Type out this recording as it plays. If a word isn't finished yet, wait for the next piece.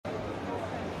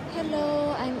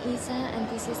Hello, I'm Isa and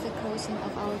this is the closing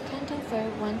of our Canton Fair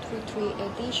 133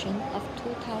 edition of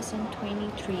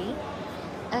 2023.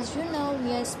 As you know,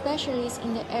 we are specialists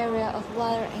in the area of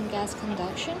water and gas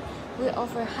conduction. We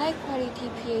offer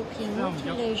high-quality PAP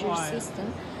multi-layer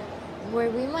system where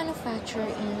we manufacture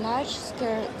in large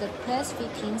scale the press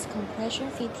fittings, compression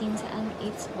fittings, and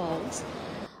its valves.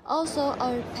 Also,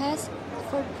 our pads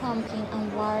for pumping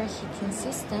and water heating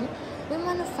system. We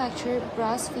manufacture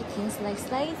brass fittings like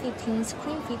sliding fittings,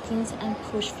 screen fittings, and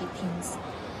push fittings.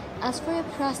 As for the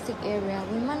plastic area,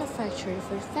 we manufacture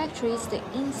for factories the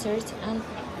inserts and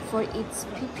for its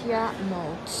PPR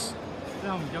molds.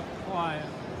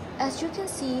 As you can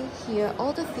see here,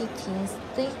 all the fittings,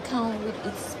 they come with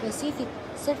its specific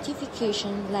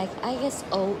certification like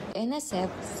ISO, NSF,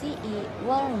 CE,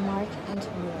 watermark, and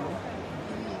more.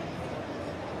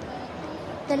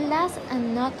 The last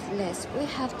and not least, we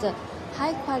have the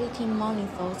high-quality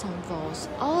manifolds and valves,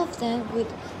 all of them with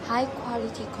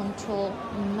high-quality control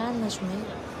management,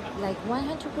 like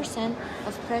 100%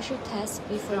 of pressure tests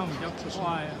before packaging.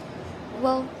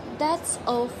 Well, that's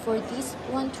all for this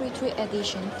 133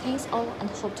 edition. Thanks all and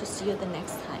hope to see you the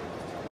next time.